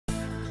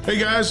Hey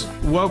guys,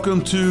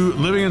 welcome to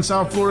Living in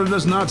South Florida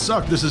Does Not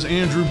Suck. This is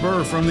Andrew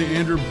Burr from the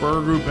Andrew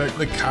Burr Group at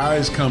the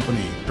Kai's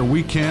Company.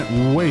 We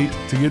can't wait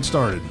to get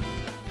started.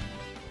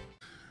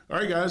 All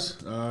right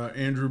guys,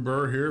 Andrew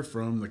Burr here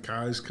from the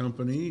Kai's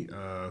Company,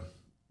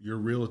 your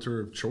realtor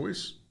of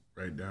choice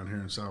right down here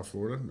in South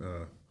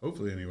Florida,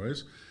 hopefully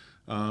anyways.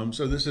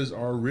 So this is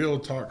our Real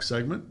Talk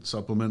segment,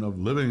 supplement of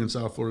Living in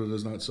South Florida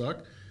Does Not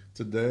Suck.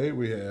 Today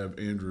we have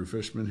Andrew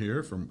Fishman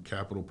here from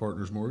Capital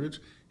Partners Mortgage.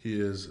 He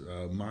is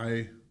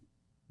my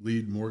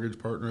lead mortgage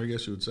partner, I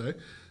guess you would say.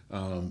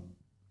 At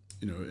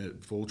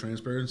full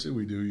transparency,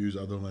 we do use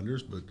other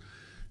lenders, but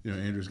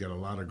Andrew's got a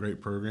lot of great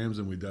programs,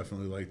 and we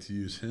definitely like to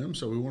use him.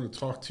 So we want to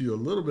talk to you a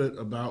little bit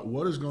about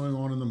what is going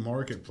on in the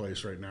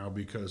marketplace right now,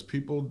 because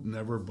people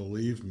never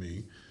believe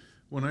me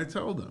when I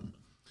tell them.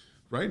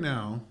 Right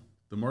now,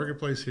 the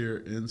marketplace here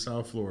in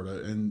South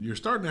Florida, and you're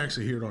starting to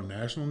actually hear it on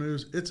national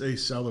news, it's a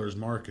seller's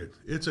market.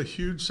 It's a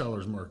huge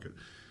seller's market.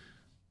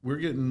 We're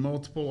getting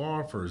multiple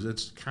offers.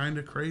 It's kind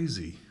of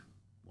crazy.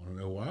 Want to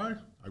know why?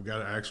 I've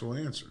got an actual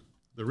answer.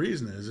 The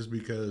reason is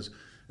because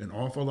an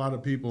awful lot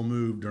of people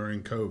moved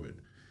during COVID,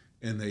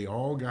 and they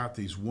all got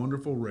these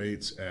wonderful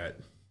rates at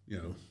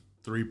 3%,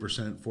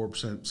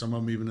 4%, some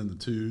of them even in the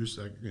twos.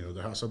 Like,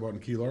 the house I bought in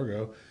Key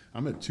Largo,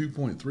 I'm at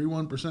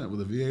 2.31%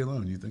 with a VA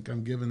loan. You think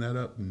I'm giving that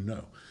up?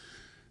 No.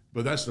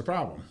 But that's the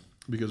problem,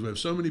 because we have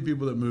so many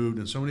people that moved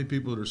and so many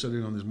people that are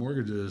sitting on these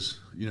mortgages.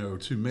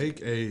 To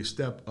make a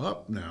step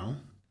up now,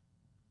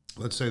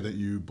 let's say that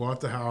you bought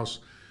the house,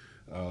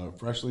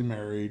 freshly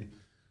married,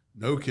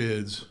 no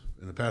kids.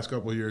 In the past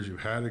couple of years,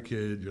 you've had a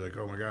kid. You're like,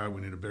 oh my God,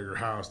 we need a bigger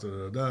house. Da,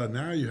 da, da.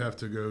 Now you have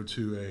to go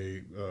to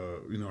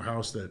a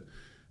house that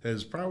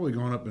has probably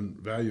gone up in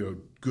value a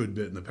good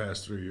bit in the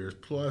past 3 years.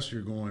 Plus,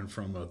 you're going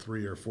from a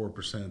 3 or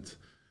 4%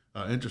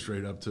 interest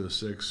rate up to a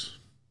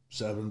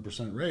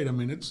 6-7% rate. I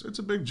mean, it's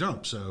a big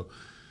jump. So,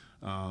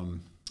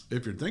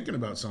 if you're thinking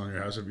about selling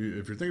your house, if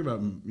you're thinking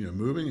about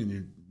moving and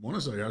you want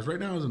to sell your house, right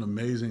now is an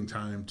amazing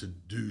time to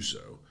do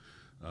so.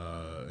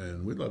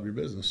 And we'd love your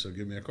business, so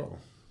give me a call.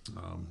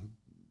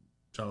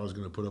 Charlie's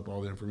going to put up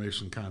all the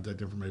information,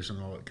 contact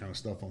information, all that kind of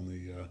stuff on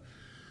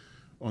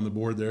the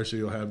board there, so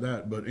you'll have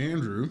that. But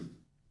Andrew,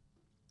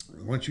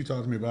 why don't you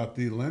talk to me about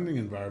the lending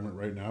environment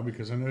right now?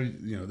 Because I know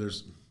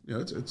there's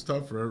it's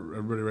tough for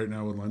everybody right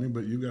now with lending,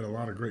 but you've got a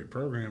lot of great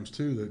programs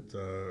too that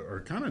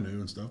are kind of new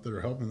and stuff that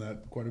are helping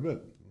that quite a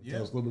bit.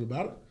 Tell us a little bit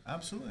about it.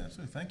 Absolutely.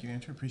 Thank you,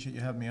 Andrew. Appreciate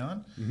you having me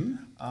on.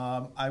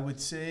 Mm-hmm. I would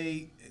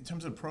say in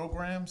terms of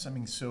programs,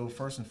 so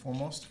first and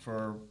foremost,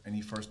 for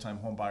any first-time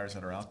home buyers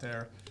that are out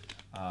there,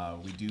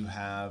 we do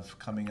have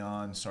coming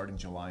on starting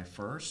July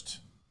 1st.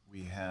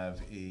 We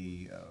have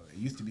it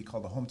used to be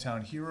called the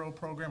Hometown Hero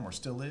program, or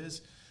still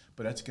is,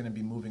 but that's going to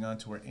be moving on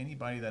to where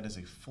anybody that is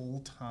a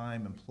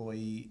full-time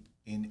employee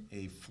in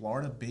a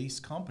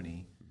Florida-based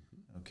company,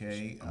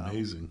 okay,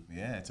 amazing.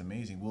 It's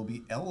amazing, will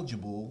be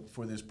eligible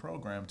for this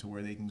program to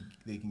where they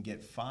can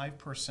get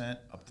 5%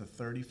 up to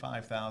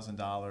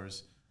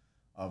 $35,000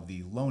 of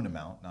the loan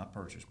amount, not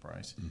purchase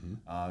price,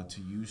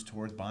 to use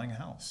towards buying a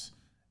house.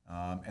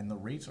 And the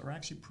rates are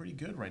actually pretty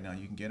good right now.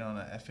 You can get on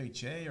a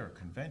FHA or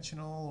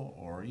conventional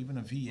or even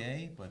a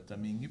VA, but I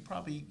mean, you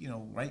probably,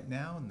 right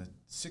now in the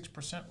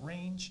 6%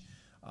 range,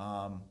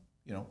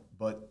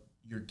 but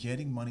you're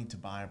getting money to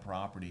buy a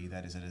property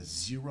that is at a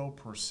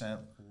 0%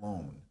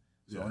 loan.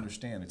 So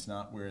understand, it's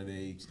not where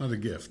it's not a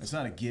gift. It's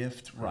not a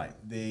gift, right?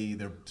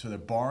 They're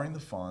borrowing the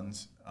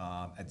funds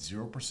at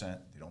 0%.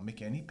 They don't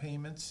make any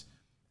payments.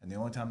 And the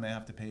only time they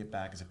have to pay it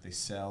back is if they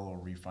sell or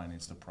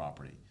refinance the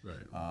property.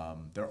 Right.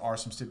 There are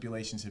some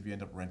stipulations if you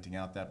end up renting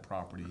out that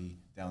property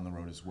down the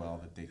road as well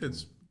that they can.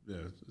 It's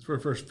for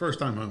first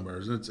time home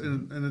buyers. It's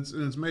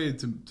made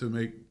to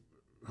make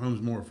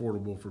homes more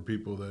affordable for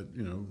people that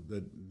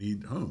that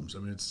need homes. I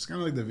mean, it's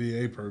kind of like the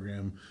VA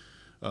program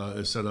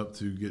is set up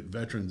to get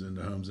veterans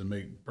into homes and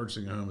make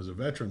purchasing a home as a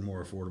veteran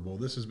more affordable.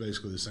 This is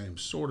basically the same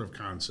sort of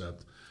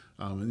concept.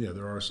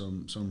 There are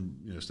some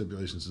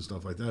stipulations and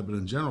stuff like that, but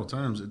in general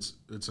terms,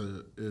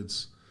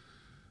 it's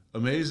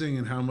amazing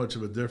in how much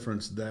of a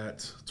difference that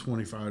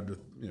 $25 to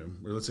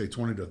or let's say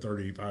 $20,000 to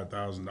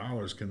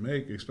 $35,000 can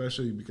make,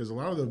 especially because a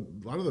lot of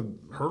the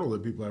hurdle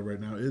that people have right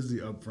now is the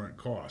upfront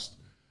cost.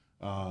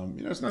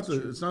 It's not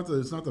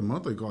the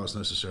monthly cost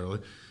necessarily,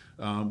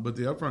 but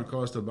the upfront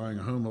cost of buying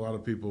a home. A lot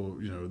of people,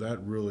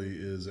 that really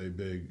is a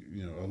big,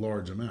 a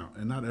large amount,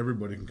 and not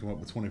everybody can come up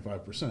with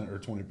 25% or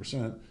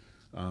 20%.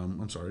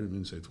 I'm sorry, I didn't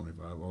mean to say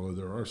 25, although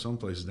there are some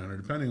places down there,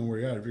 depending on where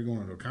you're at. If you're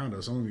going into a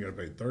condo, some of you got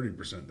to pay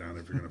 30% down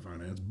if you're going to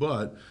finance.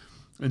 But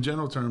in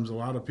general terms, a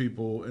lot of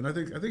people, and I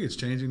think it's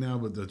changing now,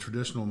 but the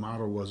traditional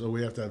model was,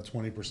 we have to have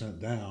 20%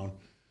 down,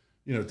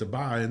 to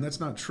buy, and that's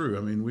not true.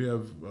 I mean, we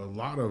have a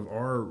lot of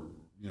our,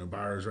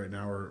 buyers right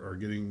now are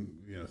getting,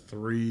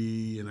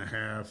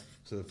 3.5%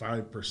 to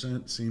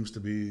 5% seems to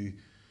be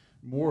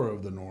more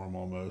of the norm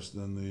almost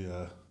than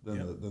the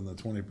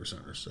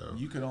 20% or so.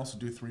 You could also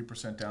do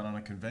 3% down on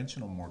a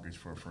conventional mortgage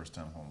for a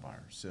first-time home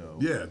buyer. So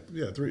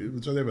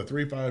so they have a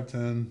 3, 5,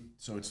 10.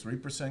 So it's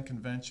 3%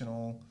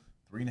 conventional,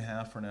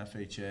 3.5 for an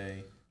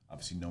FHA.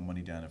 Obviously, no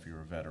money down if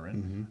you're a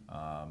veteran.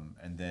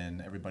 And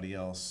then everybody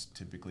else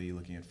typically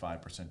looking at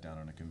 5% down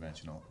on a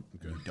conventional.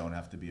 Okay. You don't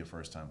have to be a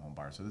first-time home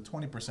buyer. So the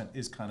 20%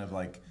 is kind of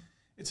like,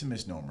 it's a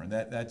misnomer. And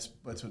that's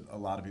what a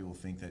lot of people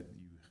think that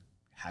you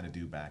had to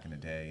do back in the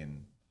day.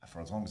 And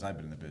for as long as I've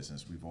been in the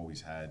business, we've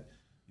always had,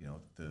 you know,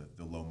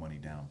 the low money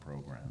down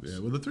programs. Yeah,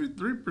 well, the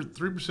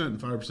 3% and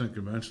 5%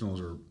 conventionals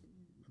are,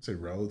 I'd say,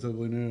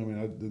 relatively new. I mean,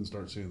 I didn't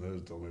start seeing those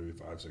until maybe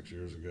 5-6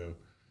 years ago.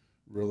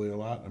 Really a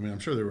lot. I mean, I'm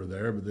sure they were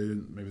there, but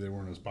maybe they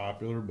weren't as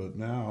popular. But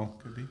now,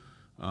 could be.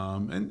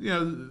 And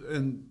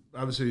and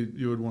obviously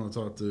you would want to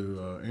talk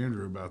to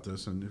Andrew about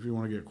this. And if you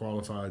want to get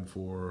qualified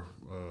for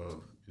a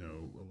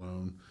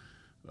loan,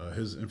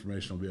 his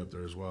information will be up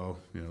there as well.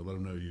 You know, let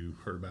him know you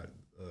heard about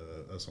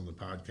us on the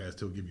podcast.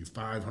 He'll give you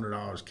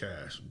 $500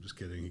 cash. I'm just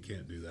kidding. He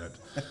can't do that.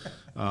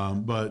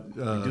 But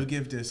we do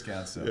give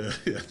discounts. So.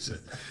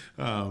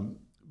 Yeah.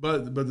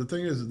 But the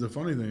thing is, the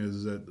funny thing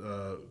is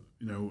that.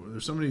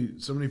 There's so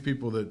many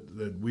people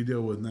that we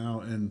deal with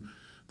now, and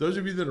those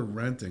of you that are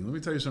renting, let me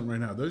tell you something right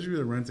now. Those of you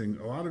that are renting,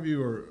 a lot of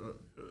you are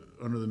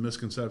under the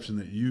misconception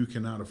that you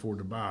cannot afford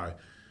to buy.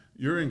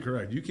 You're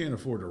incorrect. You can't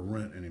afford to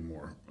rent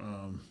anymore.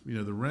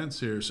 The rents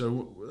here.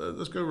 So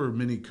let's go over a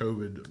mini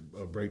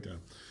COVID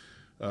breakdown.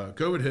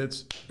 COVID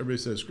hits. Everybody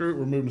says, screw it,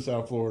 we're moving to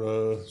South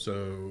Florida.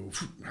 So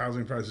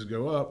housing prices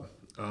go up.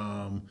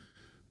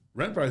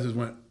 Rent prices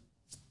went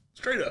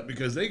straight up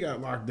because they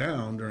got locked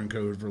down during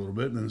COVID for a little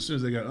bit, and then as soon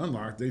as they got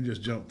unlocked, they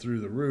just jumped through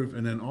the roof.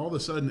 And then all of a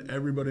sudden,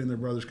 everybody and their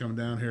brothers coming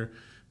down here.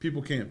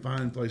 People can't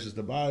find places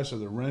to buy, so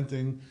they're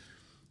renting.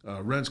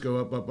 Rents go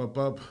up.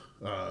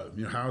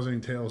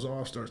 Housing tails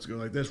off, starts to go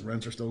like this.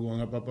 Rents are still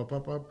going up.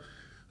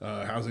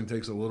 Housing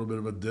takes a little bit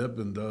of a dip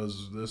and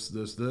does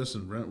this,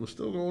 and rent was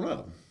still going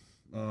up.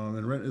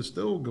 And rent is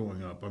still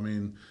going up. I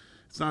mean,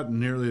 it's not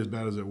nearly as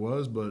bad as it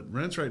was, but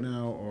rents right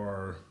now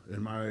are,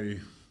 in my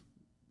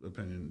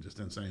opinion, just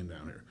insane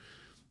down here.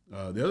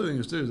 The other thing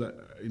is too is that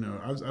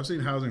I've seen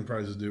housing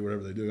prices do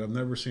whatever they do. I've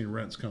never seen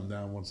rents come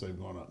down once they've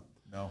gone up.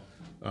 No.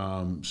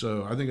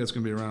 So I think that's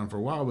going to be around for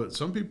a while. But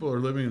some people are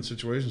living in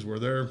situations where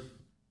they're,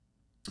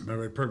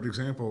 a perfect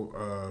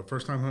example,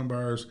 first-time home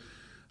buyers.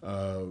 I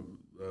don't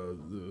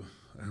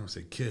want to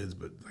say kids,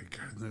 but like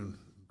I've known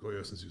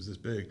Goyo since he was this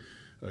big.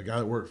 A guy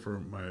that worked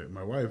for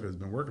my wife has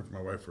been working for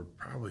my wife for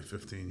probably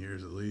 15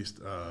 years at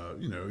least.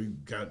 He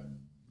got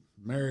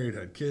married,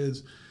 had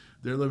kids.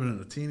 They're living in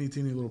a teeny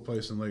little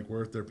place in Lake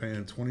Worth. They're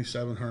paying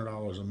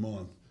 $2,700 a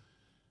month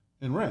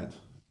in rent.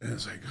 And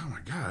it's like, oh my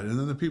God. And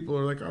then the people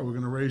are like, oh, we're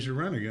going to raise your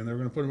rent again. They're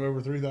going to put them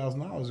over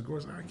 $3,000. Of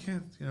course, I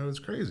can't, it's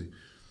crazy.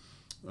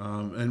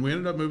 And we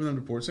ended up moving them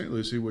to Port St.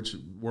 Lucie, which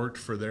worked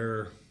for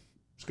their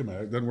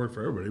schematic. Doesn't work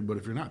for everybody, but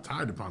if you're not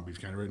tied to Palm Beach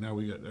County right now,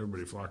 we got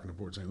everybody flocking to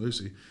Port St.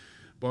 Lucie.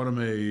 Bought them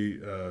a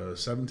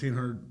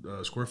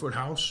 1,700 square foot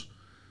house.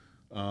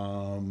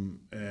 And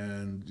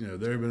they've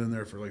been in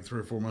there for like 3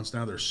 or 4 months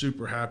now. They're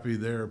super happy.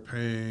 They're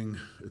paying,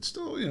 it's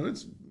still,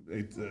 it's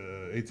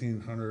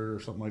 1,800 or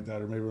something like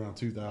that, or maybe around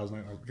 2,000.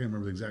 I can't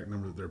remember the exact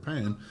number that they're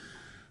paying.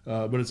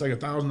 But it's like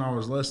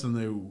 $1,000 less than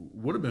they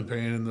would have been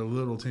paying in the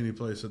little teeny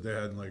place that they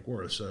had in Lake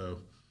Worth. So,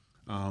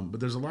 but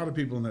there's a lot of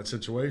people in that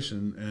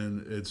situation,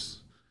 and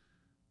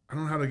I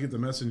don't know how to get the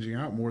messaging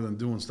out more than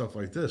doing stuff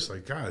like this.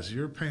 Like, guys,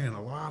 you're paying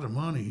a lot of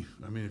money.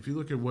 I mean, if you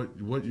look at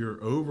what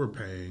you're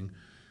overpaying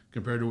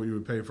compared to what you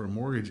would pay for a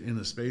mortgage in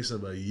the space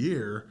of a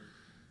year,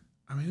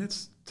 I mean,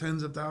 it's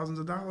tens of thousands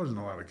of dollars in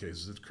a lot of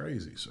cases. It's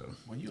crazy. So,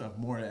 well, you have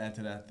more to add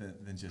to that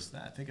than just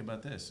that. Think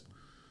about this: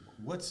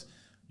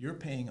 you're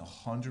paying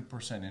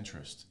 100%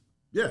 interest.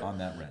 Yeah, on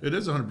that rent. It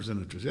is 100%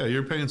 interest. Yeah,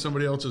 you're paying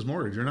somebody else's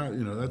mortgage. You're not.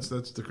 That's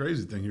the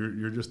crazy thing.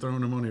 You're just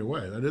throwing the money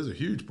away. That is a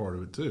huge part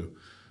of it too.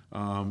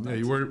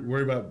 You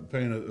worry about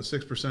paying a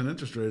 6%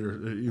 interest rate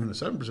or even a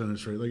 7%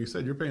 interest rate. Like you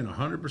said, you're paying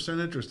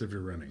 100% interest if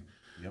you're renting.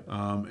 Yep.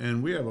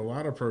 And we have a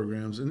lot of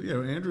programs, and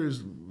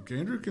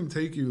Andrew can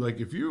take you,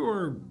 like, if you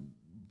are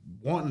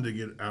wanting to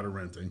get out of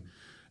renting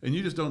and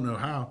you just don't know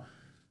how,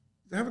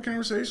 have a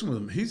conversation with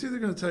him. He's either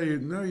going to tell you,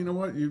 no, you know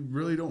what, you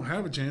really don't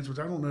have a chance, which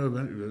I don't know of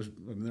any.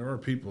 There are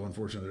people,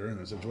 unfortunately, that are in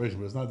that situation,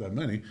 but it's not that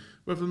many.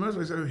 But for the most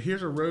part, say,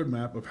 here's a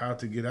roadmap of how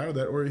to get out of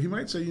that. Or he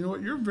might say, you know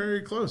what, you're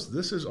very close.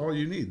 This is all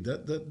you need.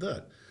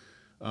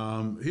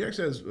 He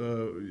actually has,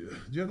 do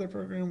you have that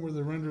program where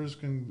the renters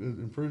can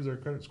improve their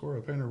credit score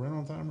by paying their rent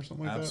on time or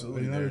something like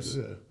Absolutely. that?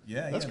 Absolutely.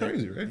 That's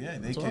crazy, right? Yeah,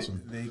 that's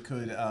awesome. They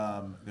could,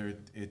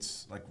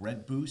 it's like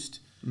Rent Boost.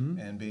 Mm-hmm.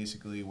 And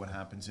basically what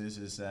happens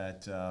is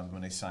that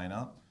when they sign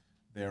up,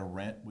 their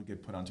rent would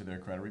get put onto their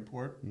credit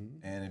report,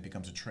 mm-hmm. and it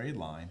becomes a trade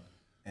line.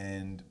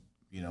 And,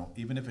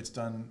 even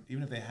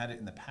if they had it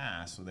in the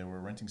past, so they were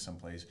renting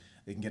someplace,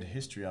 they can get a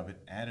history of it,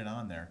 add it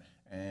on there,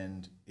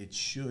 and it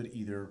should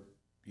either,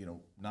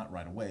 not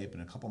right away, but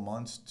in a couple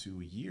months to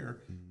a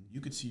year, mm-hmm.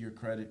 you could see your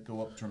credit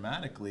go up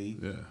dramatically.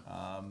 Yeah.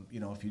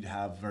 If you'd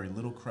have very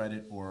little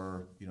credit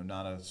or,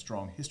 not a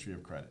strong history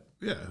of credit.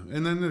 Yeah,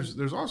 and then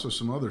there's also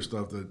some other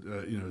stuff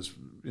that is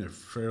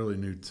fairly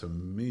new to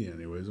me,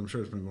 anyways. I'm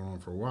sure it's been going on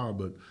for a while,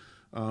 but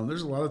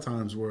there's a lot of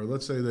times where,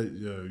 let's say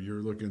that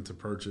you're looking to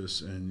purchase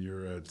and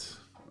you're at,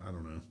 I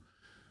don't know,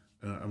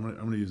 and I'm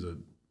gonna use a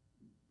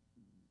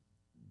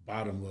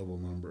bottom level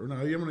number. No,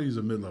 I'm gonna use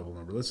a mid level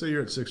number. Let's say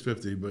you're at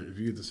 650, but if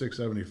you get to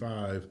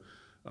 675,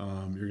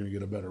 you're gonna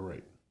get a better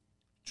rate.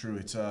 True.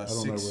 It's I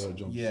don't know where that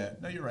jumps. Yeah,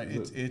 no, you're right.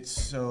 It's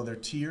so they're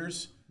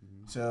tiers.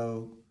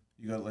 So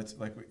you go,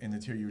 like in the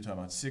tier you were talking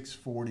about,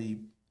 640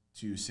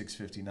 to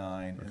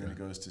 659, and then it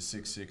goes to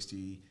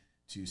 660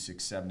 to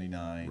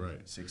 679,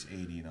 right,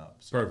 680 and up.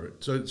 So.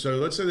 Perfect. So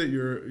let's say that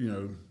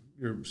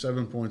you're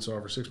 7 points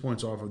off or 6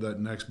 points off of that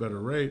next better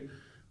rate.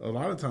 A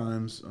lot of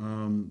times,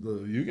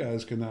 you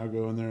guys can now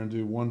go in there and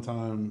do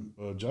one-time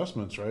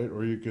adjustments, right?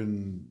 Or you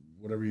can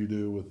whatever you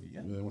do with.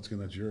 Once again,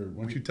 that's your.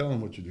 Why don't you tell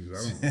them what you do?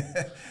 Because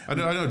I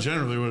don't. I know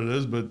generally what it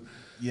is, but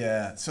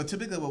yeah. So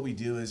typically, what we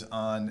do is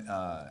on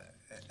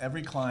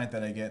every client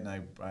that I get, and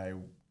I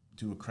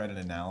do a credit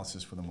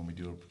analysis for them when we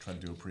try to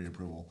do a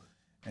pre-approval,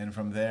 and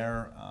from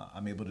there,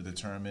 I'm able to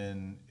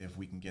determine if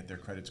we can get their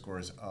credit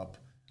scores up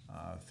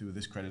through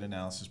this credit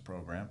analysis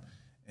program,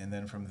 and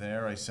then from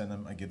there, I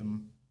give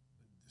them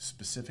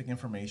specific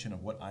information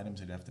of what items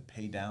they'd have to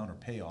pay down or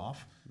pay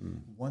off.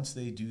 Once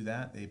they do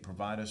that, they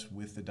provide us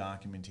with the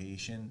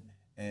documentation,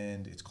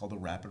 and it's called a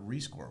rapid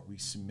rescore. We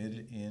submit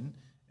it in,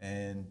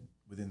 and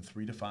within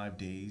 3 to 5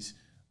 days,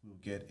 we'll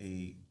get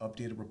a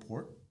updated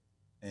report,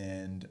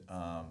 and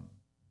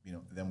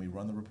then we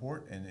run the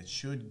report, and it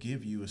should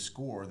give you a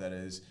score that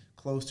is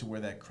close to where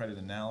that credit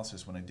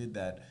analysis. When I did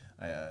that,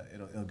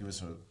 it'll give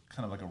us a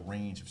kind of like a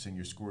range of saying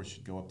your score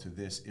should go up to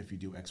this if you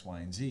do X, Y,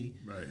 and Z.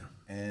 Right.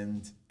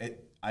 And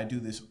I do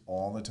this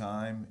all the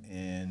time,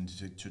 and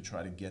to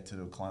try to get to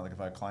the client. Like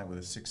if I have a client with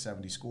a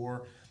 670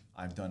 score,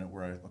 I've done it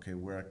where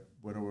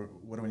what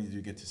do I need to do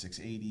to get to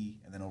 680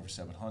 and then over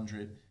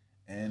 700,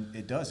 and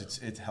it does.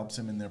 It helps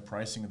them in their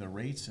pricing of their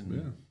rates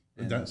and.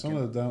 Some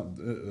of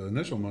the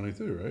initial money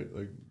too, right?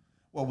 Like,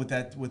 well,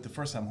 with the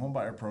first time home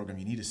buyer program,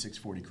 you need a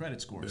 640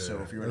 credit score. So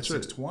if you're at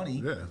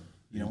 620,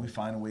 we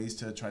find ways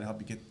to try to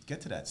help you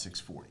get to that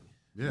 640.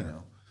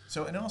 Yeah.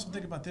 So, and also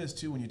think about this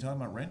too when you're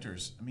talking about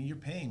renters. I mean, you're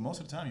paying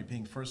most of the time. You're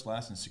paying first,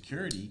 last, and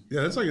security.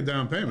 Yeah, that's like a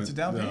down payment. It's a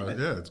down payment.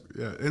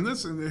 And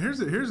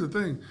here's the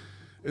thing.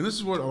 And this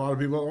is what a lot of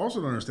people also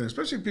don't understand,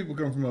 especially if people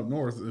come from up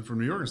north, from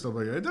New York and stuff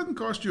like that. It doesn't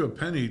cost you a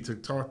penny to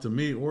talk to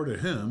me or to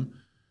him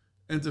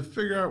and to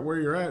figure out where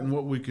you're at and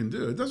what we can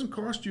do. It doesn't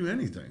cost you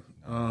anything.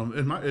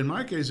 In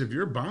my case, if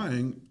you're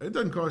buying, it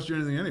doesn't cost you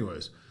anything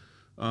anyways.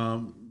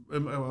 Well, I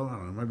don't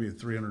know, it might be a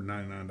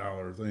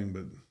 $399 thing,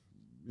 but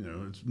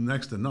it's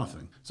next to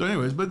nothing. So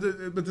anyways, but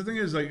the thing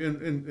is, like,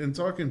 in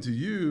talking to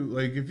you,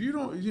 like, if you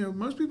don't,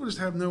 most people just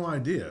have no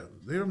idea.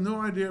 They have no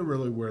idea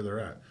really where they're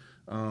at.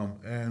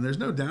 And there's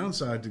no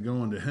downside to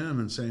going to him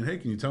and saying, hey,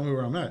 can you tell me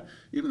where I'm at?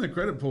 Even the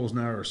credit pulls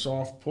now are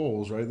soft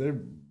pulls, right?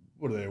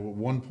 What are they,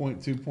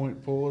 1.2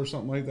 point pull or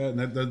something like that? And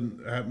that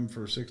doesn't happen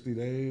for 60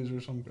 days or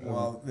something?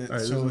 Well,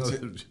 here's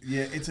the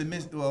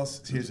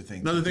thing.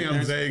 Another thing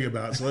I'm vague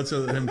about, so let's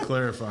let him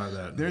clarify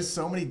that. There's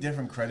so many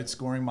different credit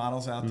scoring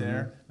models out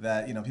there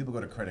that, people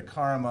go to Credit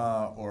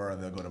Karma or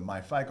they'll go to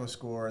My FICO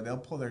Score, they'll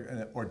pull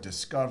or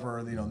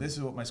Discover, this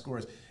is what my score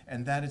is.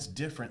 And that is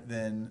different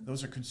than,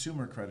 those are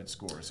consumer credit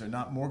scores. They're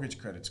not mortgage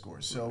credit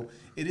scores. So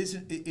it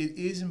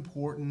is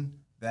important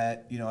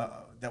that,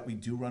 that we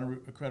do run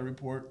a credit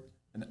report,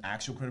 an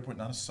actual credit report,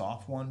 not a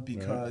soft one,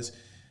 because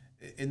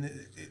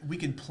we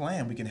can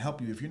plan, we can help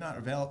you. If you're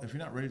not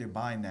ready to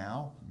buy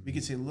now, we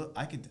can say, look,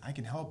 I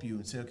can help you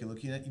and say, okay,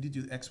 look, you need to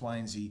do X, Y,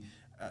 and Z,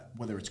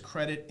 whether it's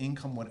credit,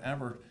 income,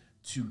 whatever,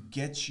 to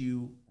get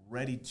you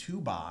ready to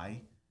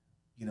buy,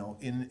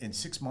 in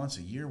 6 months,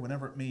 a year,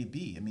 whenever it may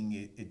be. I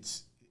mean,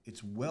 it's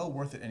well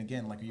worth it. And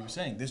again, like you were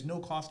saying, there's no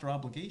cost or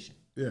obligation.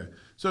 Yeah.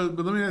 So,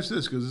 but let me ask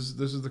this, because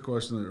this is the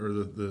question or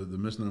the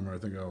misnomer I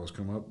think I always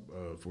come up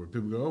for.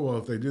 People go, oh, well,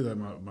 if they do that,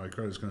 my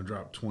credit's going to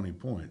drop 20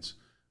 points.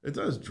 It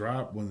does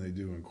drop when they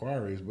do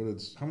inquiries, but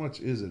how much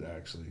is it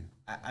actually?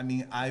 I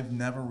mean, I've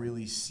never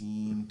really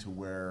seen to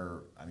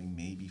where,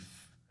 maybe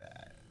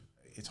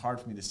it's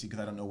hard for me to see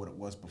because I don't know what it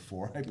was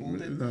before I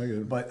pulled it.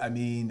 No, but I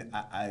mean,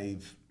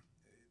 I've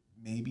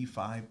maybe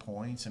 5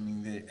 points. I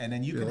mean, and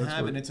then you can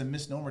have, and it's a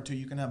misnomer too,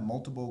 you can have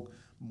multiple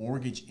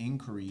mortgage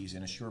inquiries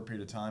in a short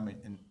period of time,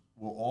 and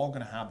we're all going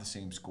to have the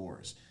same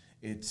scores.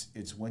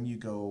 It's when you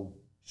go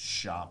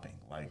shopping,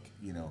 like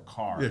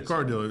cars. Yeah,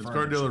 car dealers.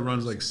 Car dealer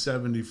runs like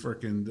 70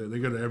 freaking. They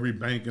go to every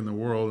bank in the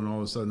world, and all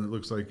of a sudden it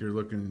looks like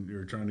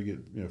you're trying to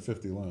get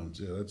 50 loans.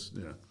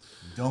 Yeah,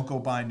 Don't go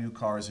buy new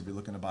cars if you're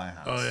looking to buy a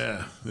house.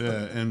 Oh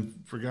yeah. And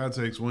for God's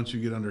sakes, once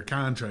you get under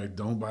contract,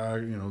 don't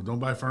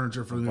buy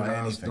furniture for the new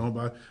house.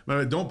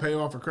 Anything. Don't pay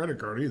off a credit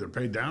card either.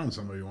 Pay down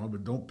somebody you want,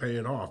 but don't pay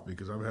it off,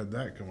 because I've had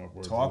that come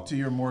up. Talk to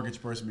your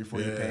mortgage person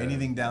before you pay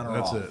anything down or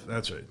off.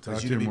 That's right. Talk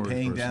to your mortgage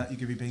person. Down. You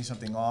could be paying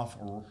something off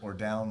or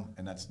down,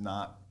 and that's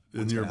not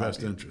in your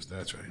best interest.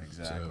 That's right.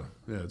 Exactly.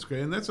 So, yeah, it's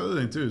great. And that's the other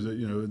thing too, is that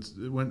it's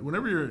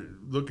whenever you're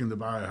looking to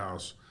buy a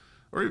house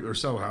or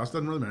sell a house,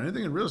 doesn't really matter,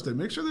 anything in real estate,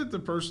 make sure that the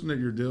person that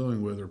you're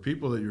dealing with or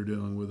people that you're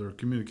dealing with are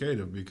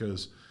communicative,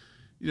 because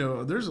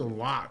there's a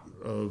lot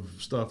of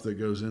stuff that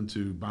goes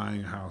into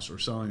buying a house or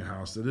selling a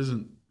house that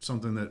isn't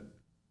something that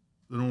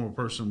the normal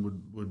person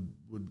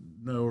would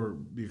know or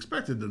be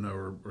expected to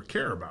know or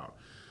care about.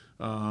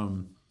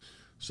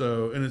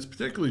 So, and it's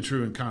particularly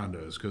true in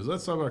condos, because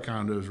let's talk about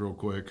condos real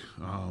quick.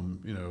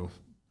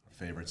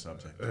 Favorite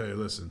subject. Hey,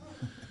 listen.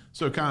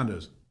 So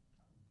condos.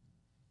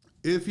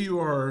 If you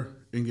are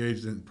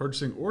engaged in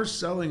purchasing or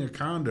selling a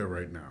condo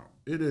right now,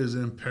 it is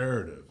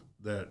imperative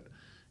that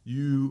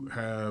you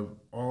have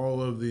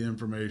all of the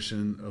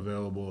information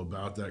available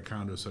about that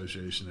condo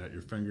association at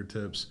your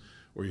fingertips,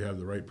 or you have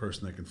the right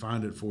person that can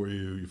find it for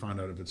you. You find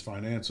out if it's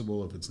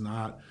financeable, if it's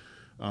not.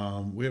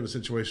 We have a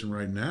situation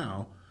right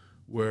now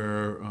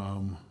where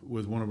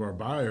with one of our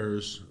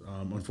buyers,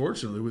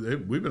 unfortunately,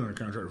 we've been under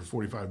contract for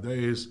 45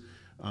 days.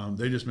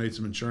 They just made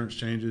some insurance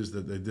changes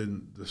that they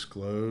didn't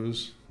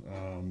disclose.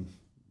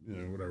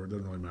 Whatever, it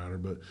doesn't really matter.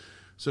 But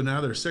so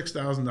now they're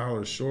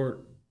 $6,000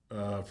 short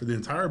for the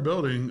entire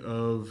building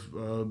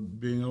of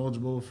being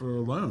eligible for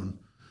a loan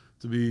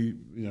to be,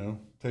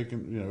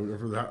 taken,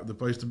 for the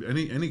place to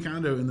be any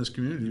condo in this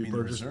community. You mean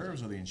the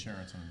reserves or the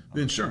insurance?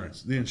 The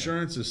insurance. The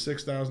insurance is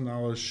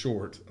 $6,000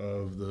 short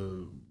of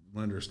the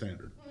lender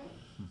standard.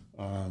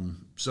 But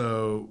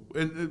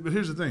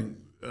here's the thing.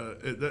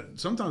 That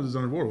sometimes it's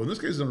unavoidable. In this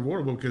case, it's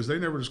unavoidable because they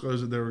never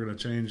disclosed that they were going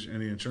to change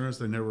any insurance.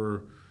 They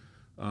never,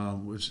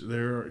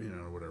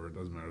 whatever, it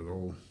doesn't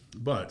matter.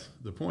 But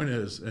the point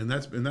is, and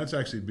that's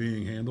actually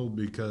being handled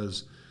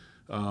because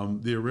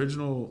the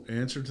original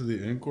answer to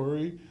the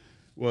inquiry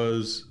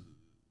was,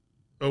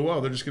 oh well,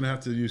 they're just going to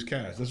have to use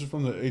cash. This is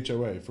from the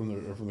HOA,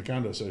 from the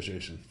condo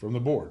association, from the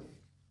board.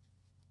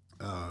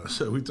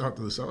 So we talked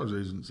to the seller's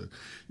agent and said,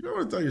 you might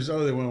want to tell your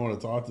seller they wouldn't want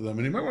to talk to them.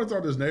 And he might want to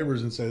talk to his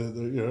neighbors and say that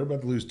they're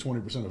about to lose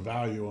 20% of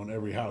value on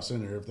every house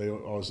in there if they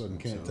all of a sudden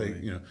can't take,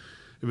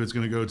 if it's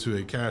going to go to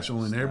a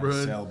cash-only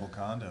neighborhood. Not a saleable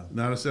condo.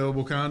 Not a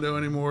saleable condo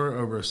anymore,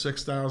 over a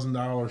 $6,000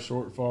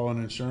 shortfall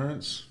in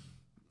insurance.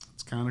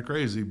 It's kind of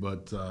crazy,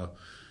 but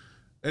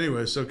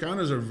anyway, so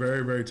condos are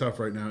very, very tough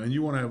right now, and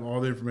you want to have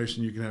all the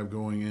information you can have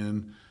going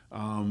in.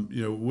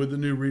 With the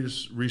new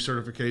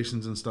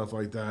recertifications and stuff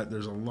like that,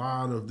 there's a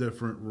lot of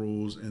different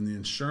rules, and the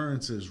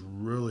insurances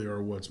really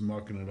are what's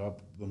mucking it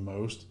up the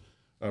most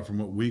from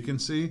what we can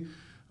see,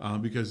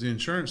 because the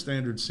insurance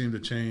standards seem to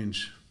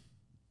change,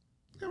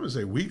 I'm going to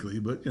say weekly,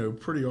 but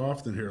pretty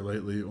often here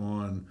lately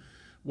on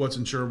what's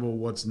insurable,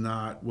 what's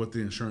not, what the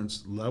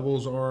insurance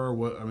levels are.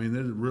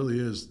 It really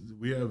is.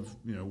 We have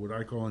what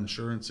I call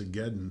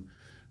insurance-ageddon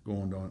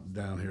going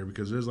down here,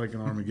 because there's like an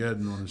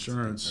Armageddon on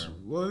insurance.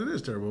 Well, it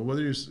is terrible.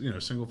 Whether you're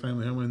single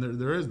family home, and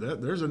there is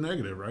that. There's a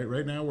negative, right?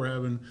 Right now we're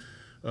having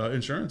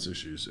insurance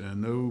issues,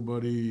 and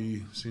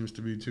nobody seems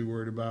to be too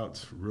worried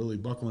about really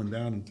buckling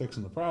down and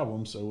fixing the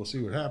problem. So we'll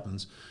see what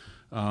happens.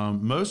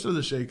 Most of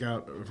the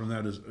shakeout from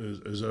that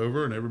is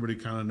over, and everybody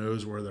kind of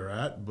knows where they're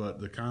at.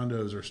 But the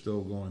condos are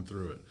still going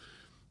through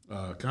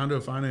it. Condo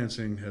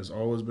financing has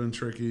always been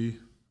tricky.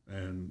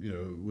 And,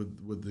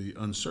 with the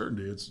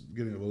uncertainty, it's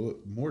getting a little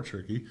more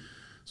tricky.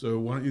 So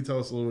why don't you tell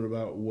us a little bit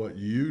about what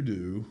you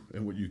do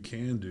and what you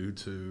can do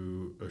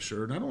to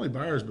assure not only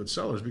buyers but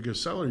sellers, because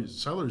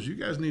sellers, you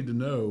guys need to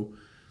know,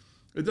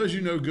 it does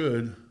you no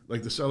good,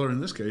 like the seller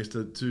in this case,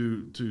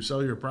 to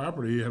sell your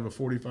property, you have a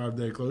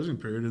 45-day closing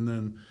period, and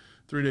then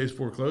 3 days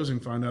before closing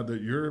find out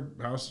that your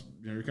house,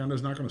 your condo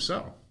is not going to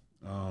sell.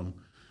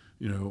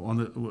 It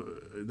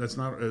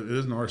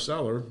isn't our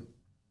seller.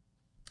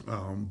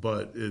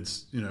 But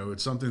it's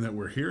something that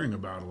we're hearing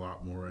about a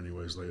lot more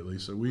anyways lately.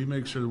 So we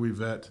make sure that we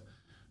vet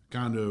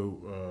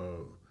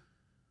condo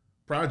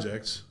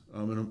projects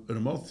in a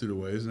multitude of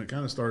ways, and it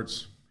kind of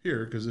starts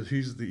here because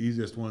he's the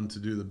easiest one to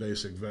do the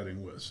basic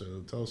vetting with.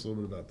 So tell us a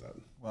little bit about that.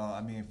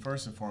 Well,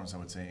 first and foremost, I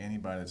would say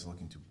anybody that's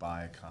looking to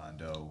buy a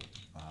condo,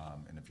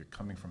 and if you're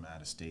coming from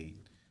out of state,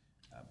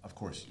 of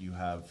course you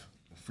have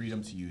the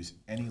freedom to use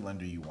any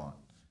lender you want,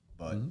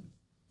 but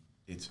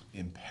it's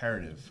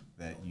imperative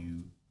that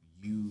you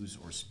use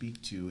or speak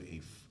to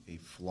a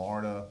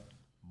Florida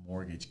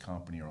mortgage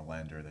company or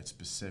lender that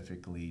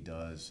specifically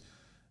deals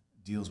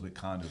with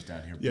condos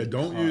down here. Yeah,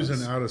 don't use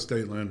an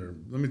out-of-state lender.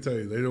 Let me tell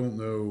you, they don't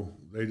know.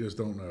 They just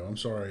don't know. I'm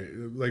sorry.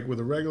 Like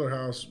with a regular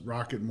house,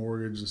 Rocket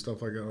Mortgage and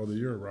stuff like that. Although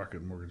you're a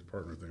Rocket Mortgage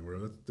partner thing, where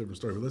that's a different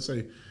story. But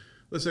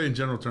let's say in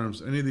general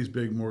terms, any of these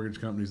big mortgage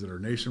companies that are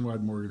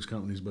nationwide mortgage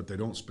companies, but they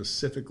don't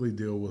specifically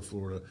deal with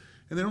Florida,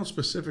 and they don't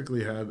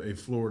specifically have a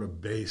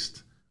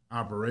Florida-based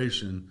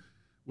operation.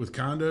 With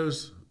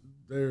condos,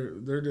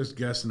 they're just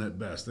guessing at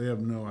best. They have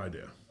no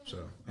idea. So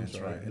that's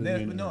right. And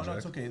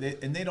it's okay.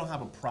 They don't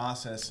have a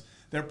process.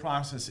 Their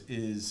process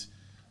is,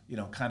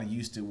 kind of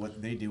used to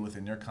what they deal with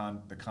in their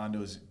the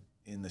condos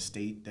in the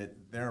state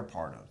that they're a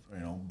part of.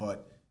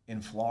 But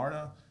in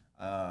Florida,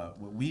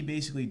 what we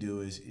basically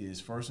do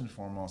is first and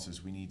foremost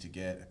is we need to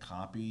get a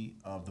copy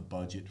of the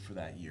budget for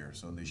that year.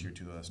 So this year,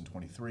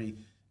 2023,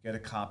 get a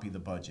copy of the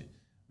budget.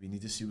 We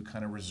need to see what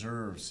kind of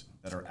reserves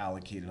that are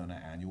allocated on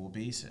an annual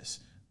basis.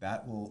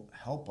 That will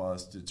help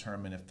us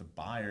determine if the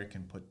buyer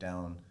can put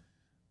down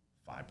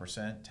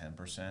 5%,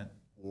 10%,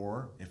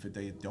 or if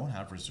they don't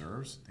have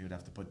reserves, they would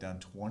have to put down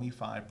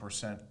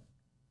 25%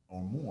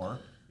 or more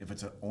if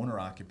it's an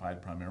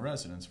owner-occupied primary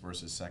residence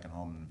versus second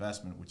home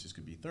investment, which is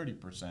could be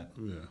 30%.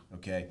 Yeah.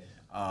 Okay,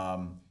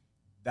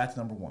 that's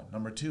number one.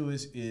 Number two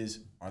is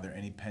are there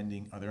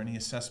any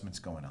assessments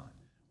going on?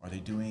 Are they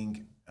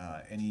doing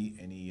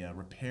any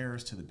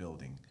repairs to the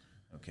building?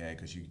 Okay,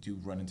 because you do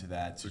run into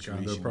that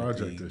situation. The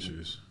project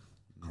issues.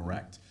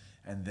 Correct.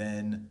 And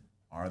then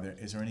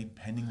is there any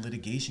pending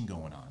litigation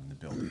going on in the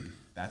building?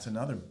 That's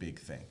another big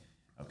thing.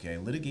 Okay,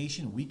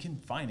 litigation, we can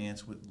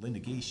finance with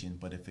litigation,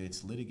 but if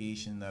it's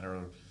litigation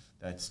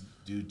that's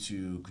due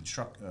to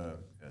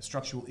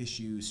structural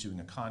issues, suing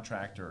a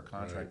contractor or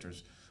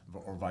contractors,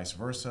 or vice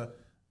versa,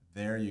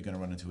 there you're going to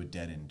run into a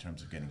dead end in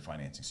terms of getting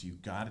financing. So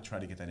you've got to try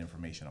to get that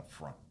information up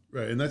front.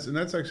 Right, and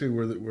that's actually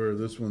where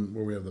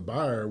we have the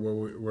buyer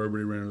where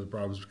everybody ran into the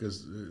problems,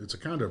 because it's a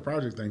condo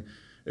project thing,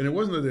 and it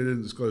wasn't that they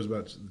didn't disclose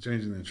about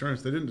changing the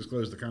insurance. They didn't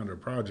disclose the condo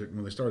project.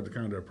 When they started the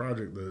condo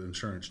project, the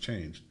insurance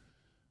changed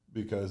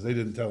because they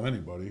didn't tell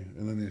anybody,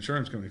 and then the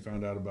insurance company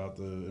found out about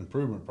the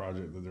improvement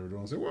project that they were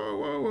doing and said,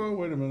 whoa,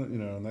 wait a minute,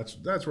 and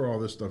that's where all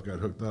this stuff got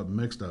hooked up and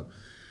mixed up.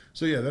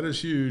 So yeah, that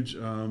is huge,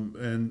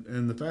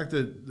 and the fact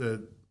that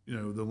the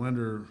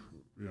lender,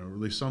 or at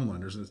least some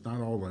lenders, and it's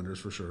not all lenders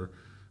for sure,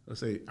 let's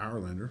say our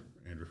lender,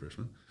 Andrew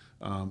Fishman,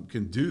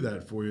 can do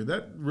that for you.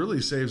 That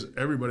really saves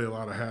everybody a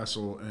lot of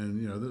hassle.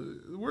 And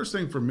the worst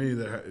thing for me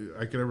that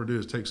I could ever do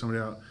is take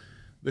somebody out,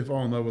 they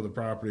fall in love with the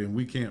property, and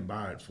we can't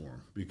buy it for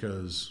them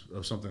because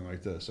of something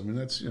like this. I mean,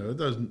 that's it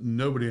does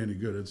nobody any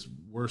good. It's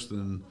worse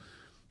than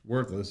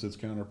worthless. It's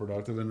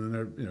counterproductive, and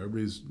then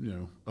everybody's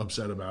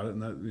upset about it,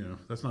 and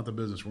that's not the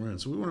business we're in.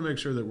 So we want to make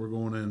sure that we're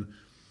going in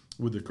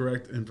with the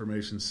correct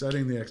information,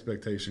 setting the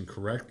expectation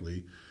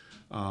correctly,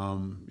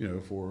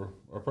 for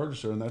our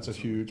purchaser, and that's a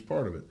huge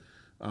part of it.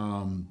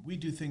 We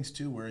do things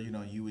too where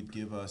you would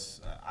give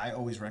us. I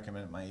always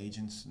recommend my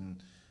agents,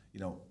 and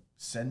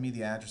send me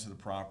the address of the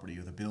property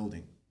or the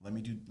building. Let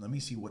me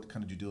see what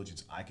kind of due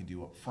diligence I can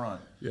do up front.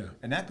 Yeah,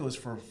 and that goes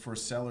for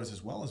sellers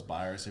as well as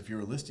buyers. If you're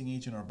a listing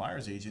agent or a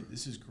buyer's agent,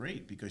 this is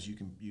great because you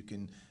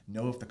can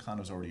know if the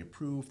condo is already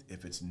approved.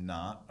 If it's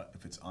not,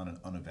 if it's on an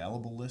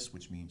unavailable list,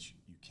 which means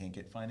you can't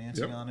get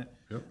financing on it.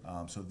 Yep.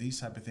 So these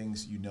type of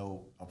things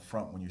up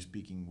front when you're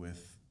speaking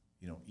with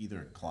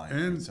either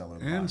client or seller.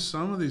 And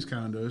some of these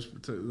condos,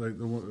 like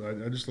the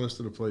one I just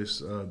listed a place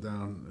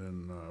down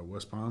in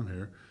West Palm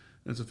here.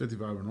 It's a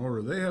 55 and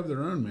older. They have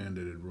their own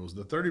mandated rules.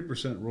 The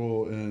 30%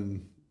 rule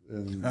in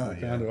the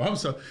condo.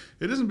 Also,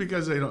 it isn't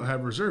because they don't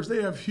have reserves.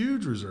 They have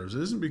huge reserves.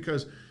 It isn't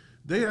because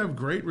they have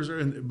great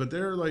reserves, but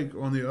they're like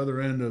on the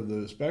other end of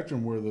the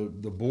spectrum where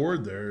the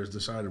board there has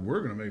decided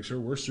we're going to make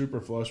sure we're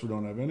super flush. We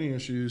don't have any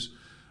issues.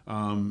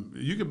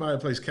 You could buy a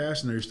place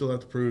cash in there. You still have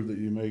to prove that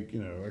you make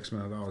X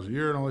amount of dollars a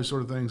year and all these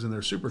sort of things, and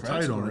they're super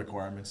tight on it.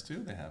 Requirements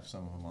too. They have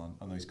some of them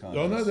on these condos.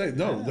 Oh no, they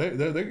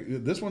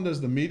this one does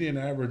the median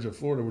average of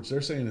Florida, which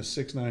they're saying is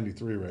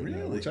 693 right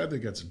now, which I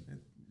think that's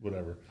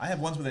whatever. I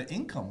have ones with an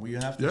income where you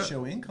have to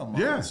show income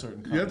on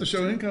certain condos. You have to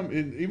show income,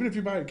 even if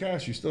you buy it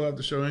cash, you still have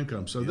to show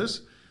income. So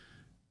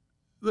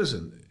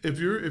listen, if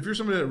you're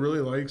somebody that really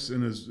likes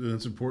and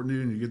it's important to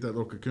you, and you get that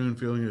little cocoon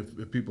feeling,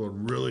 if people are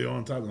really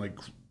on top and like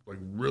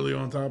really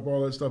on top of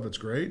all that stuff, it's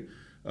great.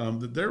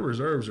 Their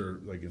reserves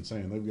are like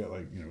insane. They've got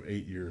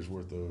 8 years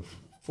worth of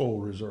full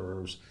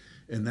reserves,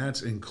 and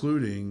that's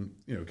including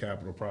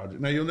capital project.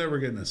 Now you'll never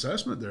get an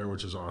assessment there,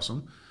 which is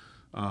awesome.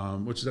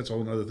 Which that's a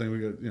whole other thing we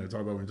got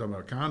talk about when you talk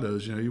about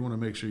condos. You want to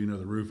make sure you know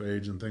the roof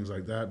age and things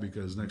like that,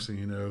 because next thing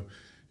you know,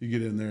 you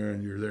get in there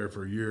and you're there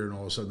for a year, and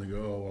all of a sudden they go,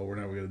 oh well, we're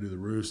now we got to do the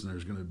roofs, and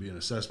there's going to be an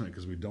assessment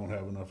because we don't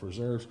have enough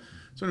reserves.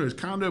 So anyways,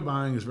 condo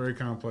buying is very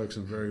complex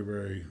and very,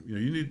 very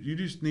you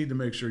just need to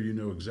make sure you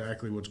know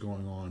exactly what's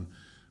going on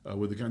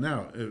with the condo.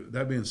 Now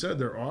that being said,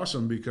 they're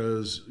awesome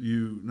because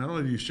you not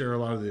only do you share a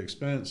lot of the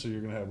expense, so you're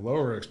going to have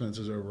lower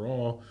expenses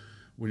overall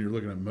when you're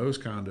looking at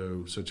most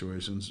condo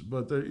situations,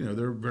 but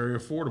they're very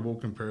affordable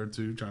compared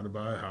to trying to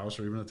buy a house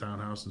or even a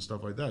townhouse and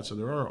stuff like that. So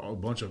there are a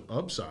bunch of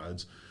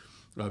upsides.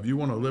 If you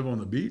want to live on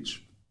the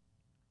beach,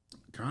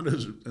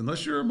 condos,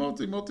 unless you're a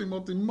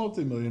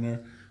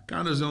multi-millionaire,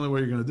 condos is the only way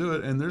you're going to do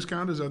it. And there's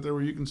condos out there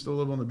where you can still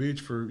live on the beach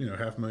for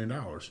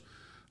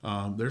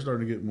 $500,000. They're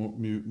starting to get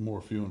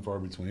more few and far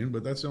between,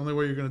 but that's the only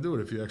way you're going to do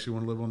it if you actually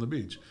want to live on the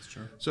beach. That's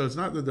true. So it's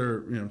not that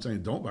they're I'm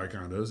saying don't buy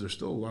condos. There's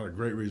still a lot of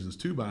great reasons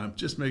to buy them.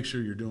 Just make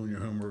sure you're doing your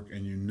homework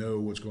and you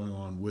know what's going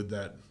on with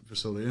that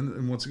facility.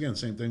 And once again,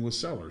 same thing with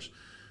sellers.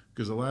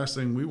 Because the last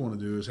thing we want to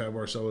do is have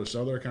our sellers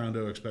sell their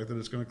condo, expect that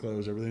it's going to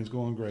close, everything's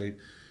going great,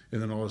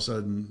 and then all of a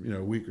sudden,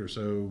 a week or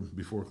so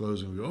before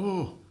closing, we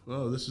go,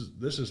 this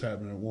is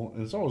happening.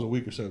 And it's always a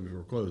week or so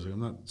before closing. I'm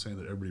not saying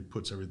that everybody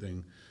puts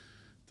everything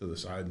to the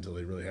side until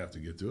they really have to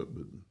get to it,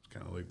 but it's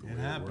kind of like the way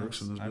it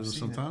works in this business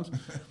sometimes.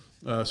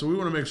 So we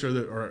want to make sure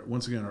that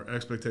our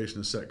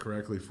expectation is set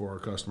correctly for our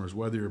customers,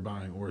 whether you're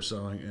buying or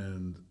selling.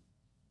 And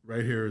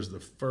right here is the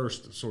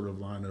first sort of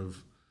line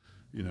of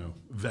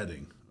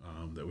vetting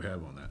that we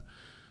have on that.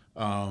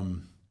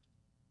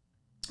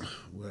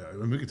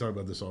 We could talk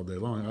about this all day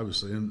long,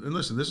 obviously. And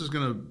listen, I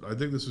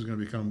think this is going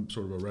to become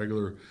sort of a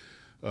regular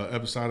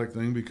episodic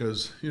thing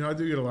because, I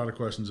do get a lot of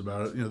questions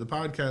about it. The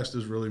podcast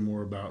is really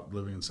more about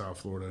living in South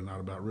Florida and not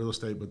about real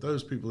estate. But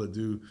those people that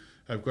do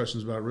have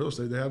questions about real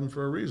estate, they have them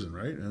for a reason,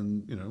 right?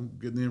 And,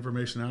 getting the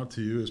information out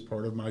to you is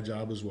part of my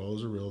job as well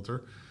as a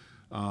realtor.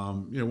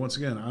 Once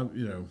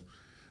again,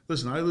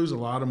 listen, I lose a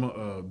lot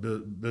of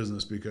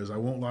business because I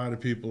won't lie to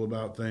people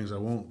about things. I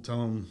won't tell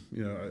them,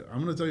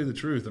 I'm going to tell you the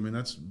truth. I mean,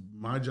 that's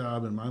my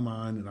job in my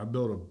mind, and I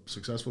built a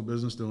successful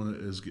business doing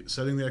it, is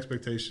setting the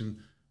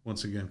expectation,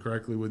 once again,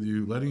 correctly with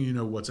you, letting you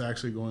know what's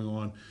actually going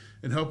on,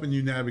 and helping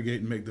you navigate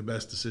and make the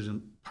best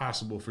decision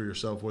possible for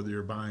yourself, whether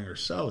you're buying or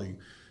selling,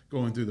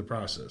 going through the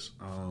process.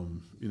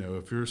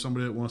 If you're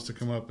somebody that wants to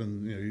come up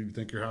and, you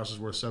think your house is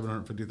worth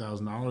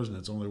 $750,000 and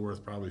it's only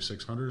worth probably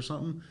 $600 or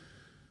something,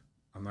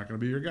 I'm not going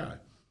to be your guy.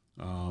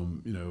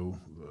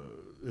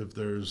 If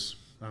there's,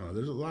 I don't know,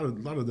 there's a lot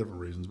of different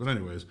reasons, but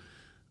anyways,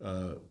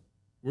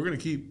 we're going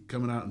to keep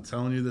coming out and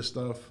telling you this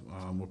stuff.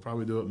 We'll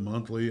probably do it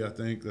monthly. I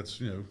think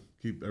that's,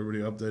 keep everybody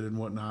updated and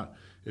whatnot.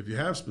 If you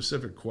have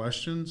specific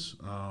questions,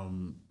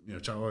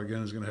 Chala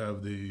again is going to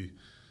have the,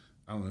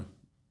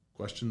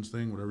 questions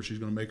thing, whatever she's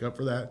going to make up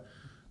for that.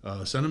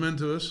 Send them in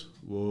to us.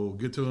 We'll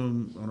get to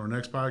them on our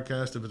next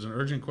podcast. If it's an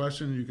urgent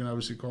question, you can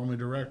obviously call me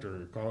direct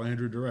or call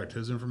Andrew direct.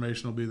 His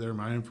information will be there.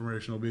 My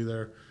information will be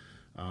there.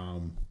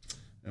 And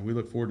we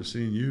look forward to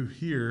seeing you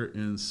here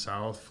in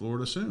South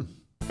Florida soon.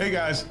 Hey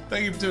guys,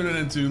 thank you for tuning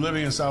in to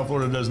Living in South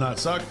Florida Does Not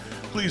Suck.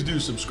 Please do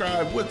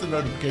subscribe with the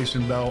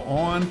notification bell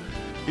on.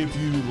 If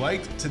you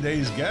liked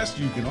today's guest,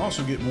 you can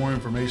also get more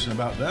information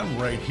about them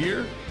right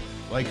here.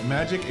 Like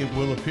magic, it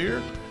will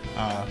appear.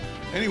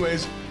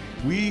 Anyways,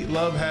 we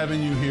love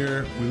having you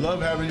here. We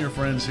love having your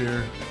friends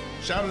here.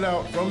 Shout it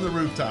out from the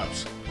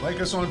rooftops.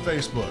 Like us on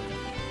Facebook.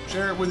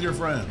 Share it with your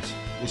friends.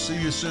 We'll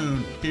see you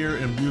soon here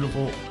in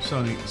beautiful,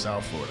 sunny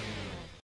South Florida.